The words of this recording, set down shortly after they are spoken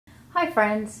Hi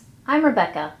friends, I'm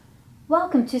Rebecca.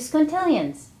 Welcome to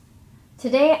Squintillions.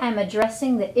 Today I'm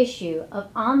addressing the issue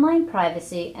of online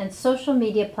privacy and social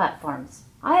media platforms.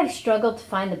 I have struggled to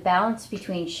find the balance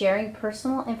between sharing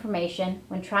personal information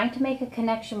when trying to make a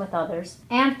connection with others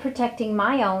and protecting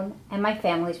my own and my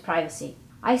family's privacy.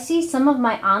 I see some of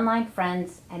my online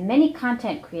friends and many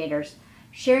content creators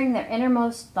sharing their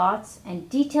innermost thoughts and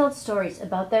detailed stories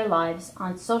about their lives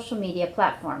on social media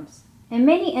platforms. In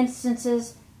many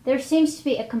instances, there seems to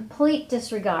be a complete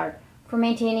disregard for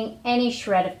maintaining any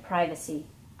shred of privacy.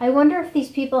 I wonder if these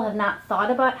people have not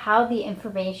thought about how the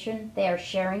information they are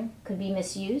sharing could be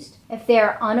misused, if they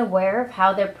are unaware of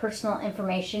how their personal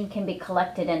information can be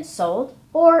collected and sold,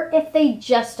 or if they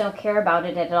just don't care about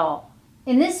it at all.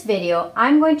 In this video,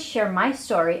 I'm going to share my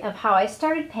story of how I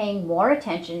started paying more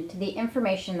attention to the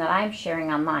information that I'm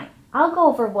sharing online. I'll go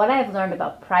over what I've learned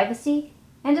about privacy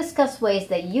and discuss ways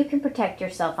that you can protect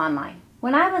yourself online.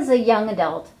 When I was a young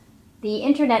adult, the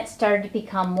internet started to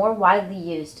become more widely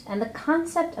used, and the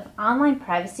concept of online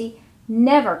privacy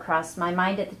never crossed my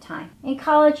mind at the time. In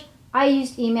college, I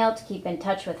used email to keep in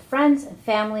touch with friends and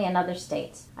family in other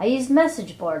states. I used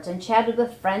message boards and chatted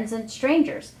with friends and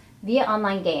strangers via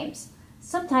online games,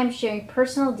 sometimes sharing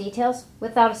personal details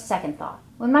without a second thought.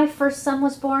 When my first son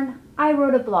was born, I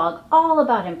wrote a blog all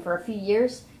about him for a few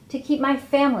years to keep my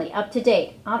family up to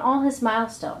date on all his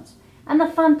milestones and the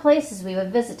fun places we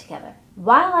would visit together.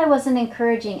 While I wasn't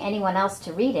encouraging anyone else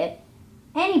to read it,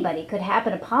 anybody could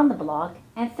happen upon the blog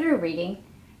and through reading,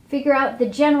 figure out the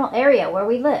general area where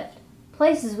we lived,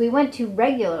 places we went to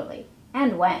regularly,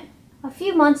 and when. A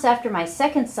few months after my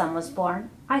second son was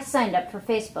born, I signed up for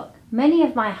Facebook. Many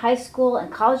of my high school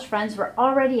and college friends were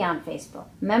already on Facebook.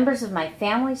 Members of my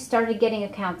family started getting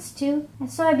accounts too, and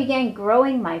so I began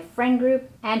growing my friend group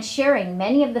and sharing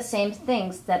many of the same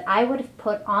things that I would have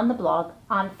put on the blog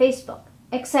on Facebook.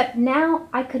 Except now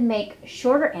I could make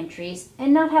shorter entries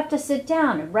and not have to sit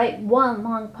down and write one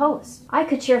long post. I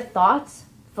could share thoughts,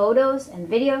 photos, and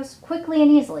videos quickly and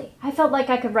easily. I felt like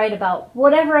I could write about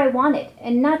whatever I wanted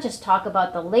and not just talk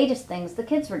about the latest things the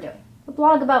kids were doing. The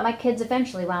blog about my kids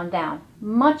eventually wound down.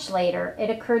 Much later, it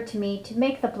occurred to me to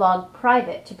make the blog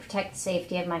private to protect the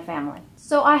safety of my family.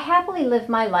 So I happily lived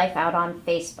my life out on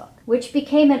Facebook, which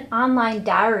became an online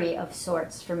diary of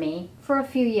sorts for me for a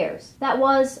few years. That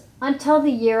was until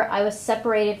the year I was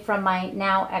separated from my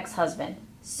now ex-husband.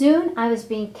 Soon I was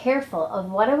being careful of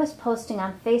what I was posting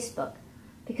on Facebook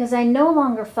because I no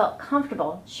longer felt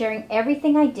comfortable sharing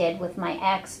everything I did with my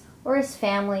ex or his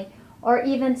family or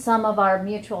even some of our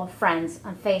mutual friends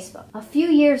on Facebook. A few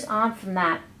years on from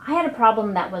that, I had a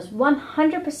problem that was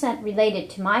 100% related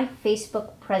to my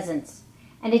Facebook presence,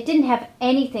 and it didn't have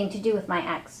anything to do with my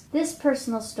ex. This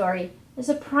personal story is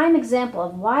a prime example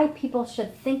of why people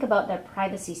should think about their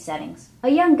privacy settings. A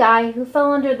young guy who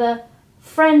fell under the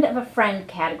friend of a friend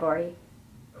category,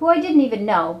 who I didn't even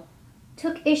know,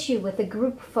 took issue with a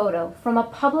group photo from a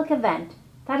public event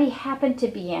that he happened to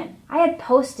be in. I had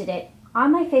posted it on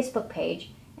my Facebook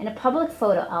page in a public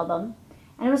photo album,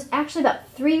 and it was actually about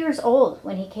 3 years old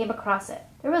when he came across it.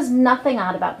 There was nothing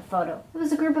odd about the photo. It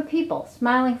was a group of people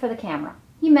smiling for the camera.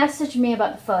 He messaged me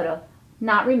about the photo,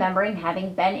 not remembering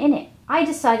having been in it. I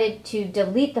decided to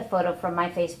delete the photo from my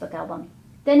Facebook album.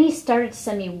 Then he started to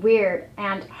send me weird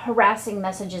and harassing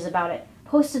messages about it,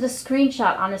 posted a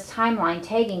screenshot on his timeline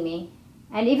tagging me,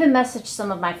 and even messaged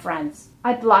some of my friends.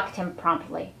 I blocked him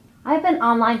promptly. I've been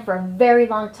online for a very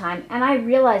long time, and I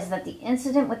realized that the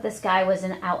incident with this guy was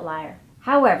an outlier.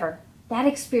 However, that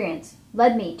experience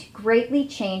led me to greatly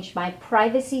change my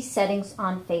privacy settings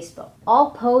on Facebook.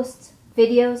 All posts,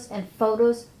 videos, and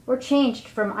photos were changed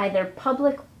from either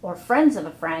public or friends of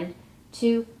a friend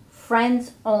to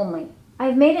friends only.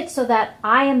 I've made it so that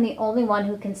I am the only one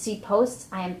who can see posts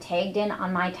I am tagged in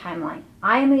on my timeline.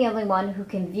 I am the only one who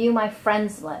can view my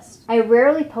friends list. I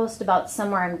rarely post about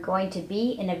somewhere I'm going to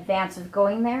be in advance of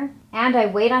going there, and I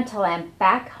wait until I am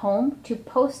back home to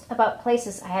post about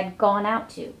places I had gone out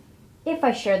to, if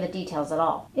I share the details at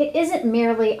all. It isn't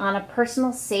merely on a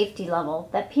personal safety level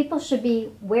that people should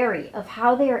be wary of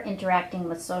how they are interacting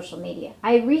with social media.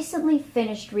 I recently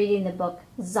finished reading the book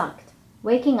Zucked,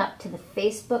 Waking Up to the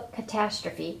Facebook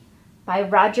Catastrophe by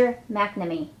Roger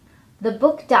McNamee. The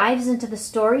book dives into the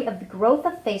story of the growth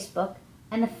of Facebook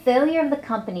and the failure of the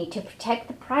company to protect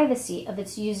the privacy of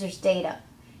its users' data,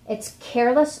 its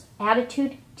careless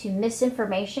attitude to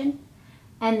misinformation,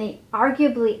 and the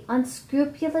arguably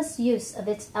unscrupulous use of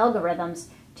its algorithms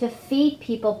to feed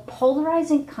people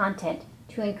polarizing content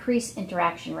to increase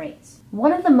interaction rates.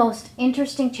 One of the most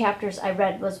interesting chapters I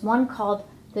read was one called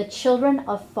The Children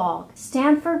of Fog.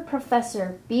 Stanford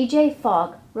professor B.J.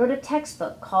 Fogg wrote a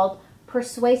textbook called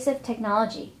persuasive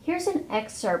technology. Here's an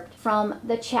excerpt from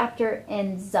the chapter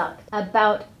in Zuck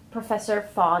about Professor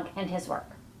Fogg and his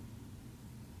work.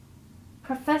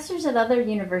 Professors at other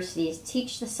universities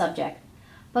teach the subject,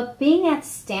 but being at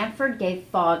Stanford gave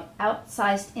Fogg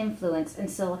outsized influence in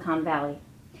Silicon Valley.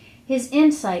 His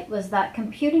insight was that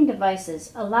computing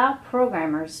devices allow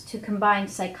programmers to combine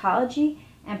psychology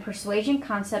and persuasion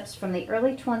concepts from the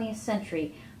early 20th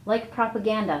century, like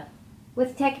propaganda,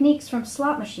 with techniques from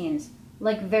slot machines,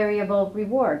 like variable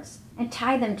rewards, and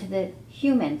tie them to the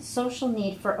human social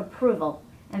need for approval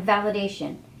and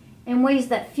validation in ways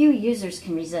that few users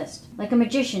can resist. Like a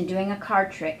magician doing a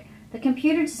card trick, the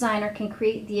computer designer can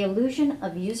create the illusion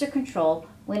of user control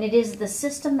when it is the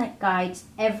system that guides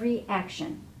every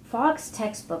action. Fogg's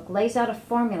textbook lays out a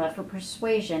formula for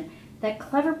persuasion that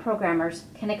clever programmers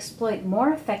can exploit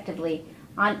more effectively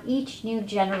on each new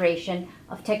generation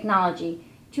of technology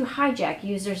to hijack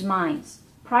users' minds.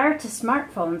 Prior to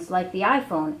smartphones like the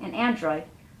iPhone and Android,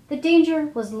 the danger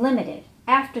was limited.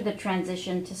 After the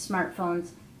transition to smartphones,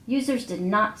 users did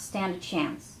not stand a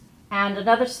chance. And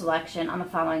another selection on the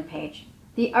following page.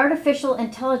 The artificial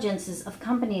intelligences of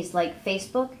companies like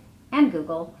Facebook and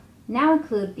Google now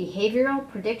include behavioral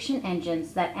prediction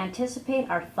engines that anticipate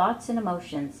our thoughts and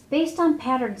emotions based on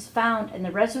patterns found in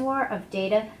the reservoir of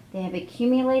data they have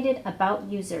accumulated about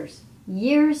users.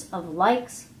 Years of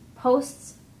likes,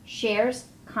 posts, shares,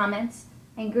 comments,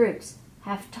 and groups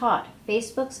have taught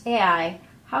Facebook's AI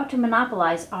how to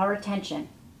monopolize our attention.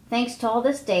 Thanks to all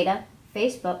this data,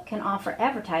 Facebook can offer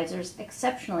advertisers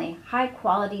exceptionally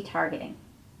high-quality targeting.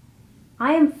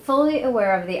 I am fully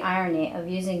aware of the irony of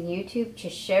using YouTube to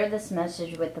share this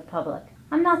message with the public.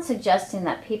 I'm not suggesting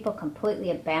that people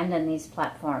completely abandon these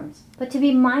platforms, but to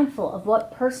be mindful of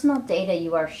what personal data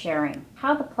you are sharing,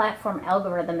 how the platform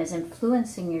algorithm is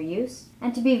influencing your use,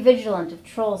 and to be vigilant of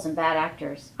trolls and bad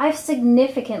actors. I've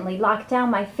significantly locked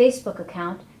down my Facebook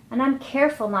account, and I'm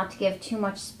careful not to give too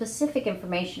much specific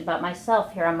information about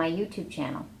myself here on my YouTube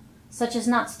channel, such as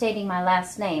not stating my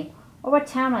last name or what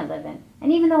town I live in.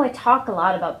 And even though I talk a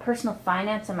lot about personal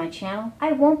finance on my channel,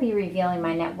 I won't be revealing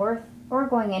my net worth or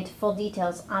going into full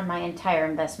details on my entire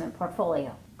investment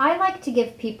portfolio. I like to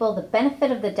give people the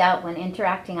benefit of the doubt when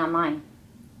interacting online.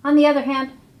 On the other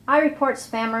hand, I report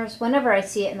spammers whenever I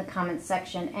see it in the comments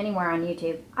section anywhere on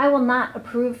YouTube. I will not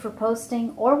approve for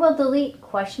posting or will delete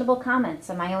questionable comments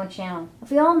on my own channel.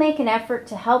 If we all make an effort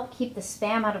to help keep the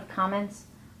spam out of comments,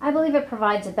 I believe it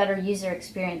provides a better user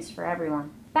experience for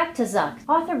everyone. Back to Zuck.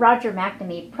 Author Roger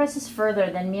Magni presses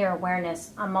further than mere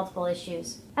awareness on multiple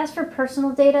issues. As for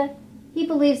personal data, he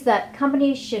believes that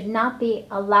companies should not be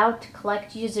allowed to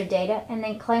collect user data and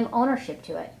then claim ownership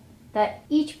to it, that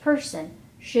each person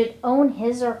should own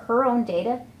his or her own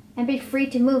data and be free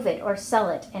to move it or sell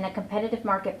it in a competitive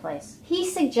marketplace. He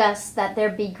suggests that there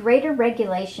be greater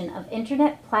regulation of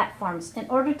internet platforms in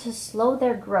order to slow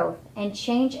their growth and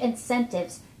change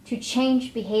incentives to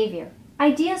change behavior.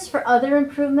 Ideas for other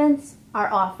improvements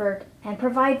are offered and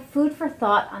provide food for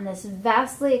thought on this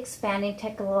vastly expanding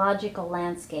technological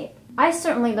landscape. I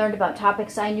certainly learned about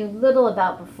topics I knew little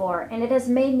about before, and it has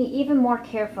made me even more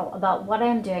careful about what I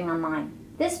am doing online.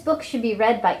 This book should be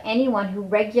read by anyone who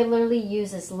regularly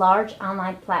uses large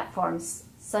online platforms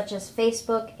such as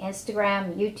Facebook,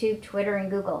 Instagram, YouTube, Twitter,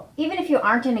 and Google. Even if you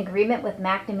aren't in agreement with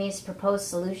Magni's proposed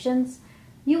solutions,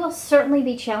 you will certainly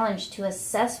be challenged to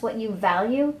assess what you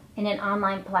value in an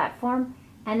online platform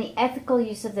and the ethical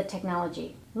use of the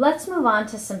technology. Let's move on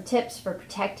to some tips for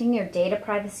protecting your data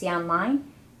privacy online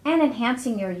and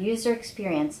enhancing your user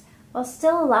experience while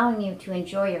still allowing you to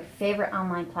enjoy your favorite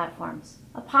online platforms.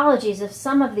 Apologies if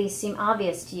some of these seem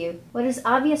obvious to you. What is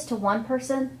obvious to one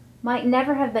person might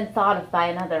never have been thought of by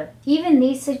another. Even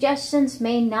these suggestions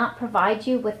may not provide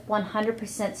you with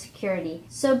 100% security,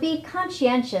 so be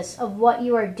conscientious of what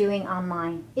you are doing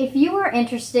online. If you are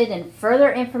interested in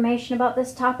further information about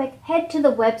this topic, head to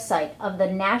the website of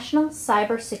the National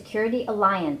Cybersecurity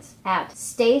Alliance at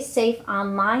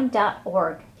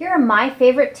staysafeonline.org. Here are my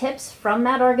favorite tips from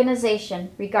that organization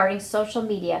regarding social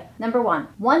media. Number 1,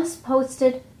 once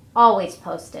posted, always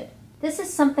posted. This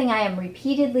is something I am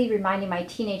repeatedly reminding my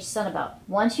teenage son about.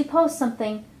 Once you post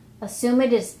something, assume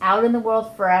it is out in the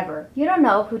world forever. You don't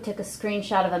know who took a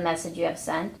screenshot of a message you have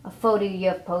sent, a photo you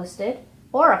have posted,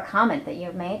 or a comment that you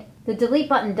have made. The delete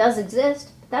button does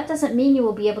exist, but that doesn't mean you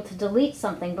will be able to delete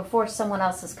something before someone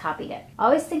else has copied it.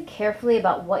 Always think carefully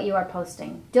about what you are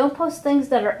posting. Don't post things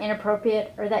that are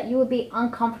inappropriate or that you would be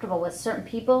uncomfortable with certain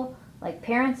people, like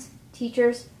parents,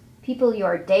 teachers, people you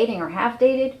are dating or have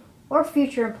dated, or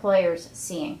future employers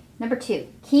seeing. Number 2,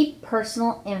 keep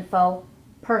personal info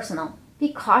personal.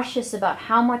 Be cautious about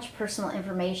how much personal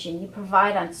information you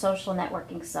provide on social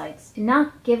networking sites. Do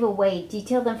not give away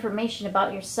detailed information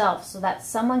about yourself so that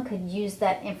someone could use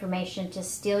that information to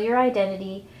steal your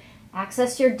identity,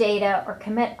 access your data, or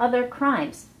commit other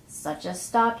crimes, such as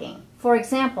stalking. For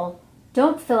example,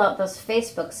 don't fill out those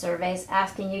Facebook surveys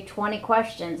asking you 20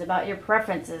 questions about your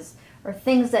preferences or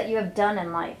things that you have done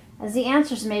in life, as the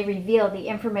answers may reveal the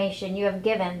information you have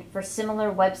given for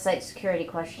similar website security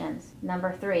questions.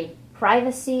 Number 3.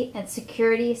 Privacy and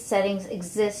security settings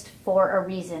exist for a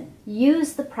reason.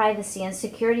 Use the privacy and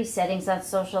security settings on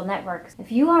social networks.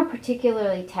 If you aren't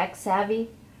particularly tech savvy,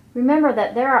 remember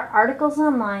that there are articles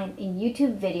online and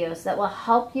YouTube videos that will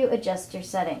help you adjust your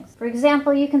settings. For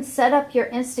example, you can set up your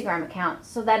Instagram account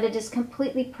so that it is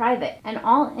completely private and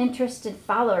all interested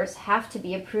followers have to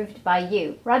be approved by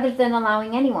you, rather than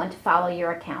allowing anyone to follow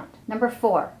your account. Number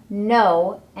 4,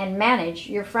 know and manage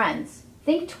your friends.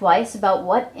 Think twice about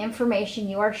what information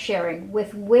you are sharing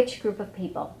with which group of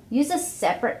people. Use a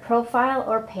separate profile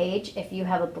or page if you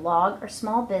have a blog or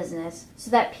small business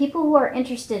so that people who are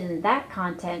interested in that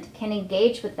content can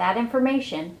engage with that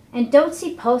information, and don't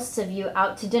see posts of you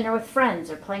out to dinner with friends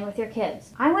or playing with your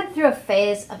kids. I went through a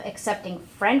phase of accepting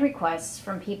friend requests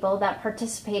from people that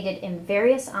participated in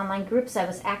various online groups I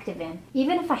was active in,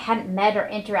 even if I hadn't met or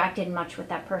interacted much with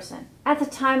that person. At the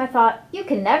time I thought, you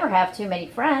can never have too many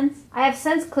friends. I have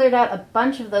since cleared out a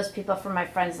bunch of those people from my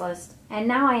friends list, and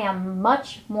now I am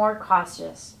much more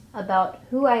cautious about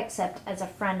who I accept as a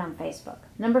friend on Facebook.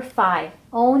 Number 5,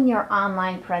 own your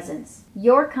online presence.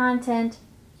 Your content,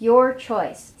 your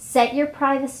choice. Set your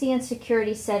privacy and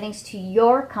security settings to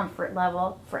your comfort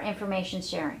level for information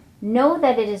sharing. Know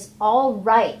that it is all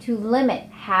right to limit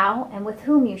how and with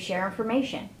whom you share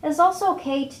information. It is also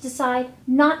okay to decide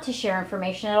not to share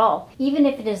information at all, even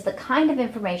if it is the kind of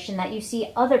information that you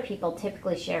see other people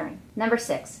typically sharing. Number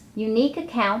 6, unique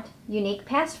account, unique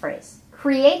passphrase.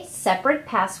 Create separate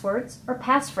passwords or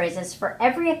passphrases for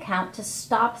every account to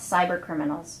stop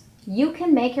cybercriminals. You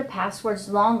can make your passwords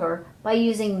longer by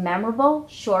using memorable,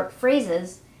 short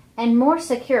phrases, and more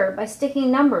secure by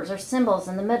sticking numbers or symbols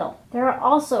in the middle. There are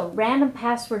also random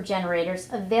password generators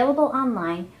available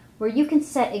online where you can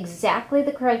set exactly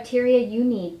the criteria you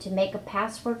need to make a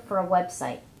password for a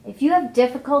website. If you have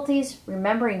difficulties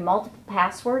remembering multiple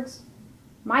passwords,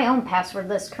 my own password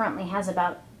list currently has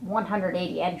about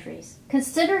 180 entries.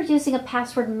 Consider using a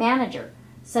password manager,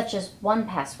 such as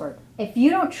 1Password. If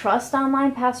you don't trust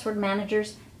online password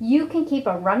managers, you can keep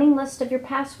a running list of your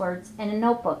passwords in a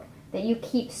notebook that you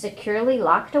keep securely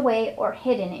locked away or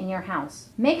hidden in your house.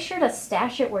 Make sure to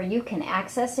stash it where you can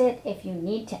access it if you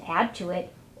need to add to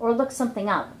it or look something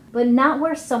up, but not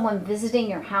where someone visiting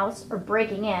your house or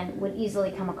breaking in would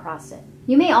easily come across it.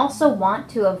 You may also want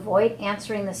to avoid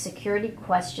answering the security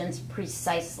questions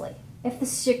precisely. If the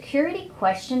security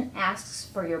question asks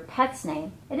for your pet's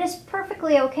name, it is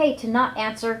perfectly okay to not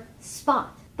answer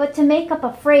Spot, but to make up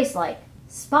a phrase like,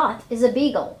 Spot is a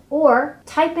beagle, or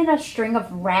type in a string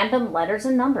of random letters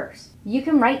and numbers. You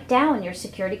can write down your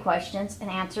security questions and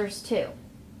answers too.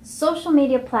 Social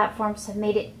media platforms have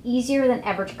made it easier than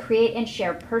ever to create and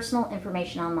share personal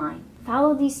information online.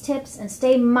 Follow these tips and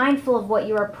stay mindful of what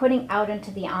you are putting out into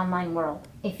the online world.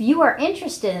 If you are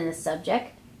interested in this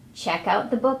subject, check out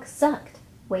the book Sucked,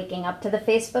 Waking Up to the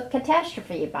Facebook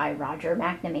Catastrophe by Roger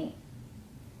McNamee.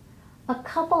 A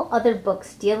couple other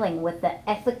books dealing with the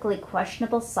ethically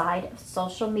questionable side of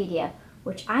social media,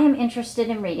 which I am interested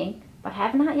in reading but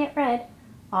have not yet read,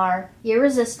 are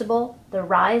Irresistible, The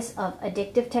Rise of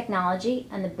Addictive Technology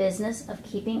and the Business of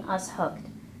Keeping Us Hooked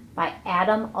by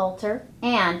Adam Alter,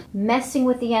 and Messing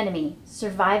with the Enemy,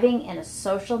 Surviving in a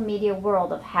Social Media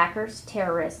World of Hackers,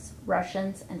 Terrorists,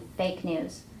 Russians, and Fake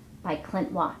News by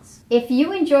Clint Watts. If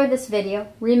you enjoyed this video,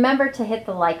 remember to hit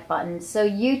the like button so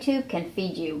YouTube can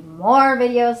feed you more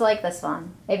videos like this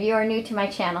one. If you are new to my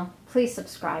channel, please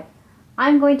subscribe.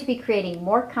 I'm going to be creating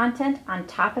more content on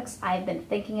topics I've been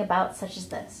thinking about, such as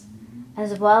this,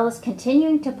 as well as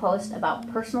continuing to post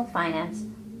about personal finance,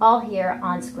 all here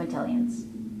on Squintillions.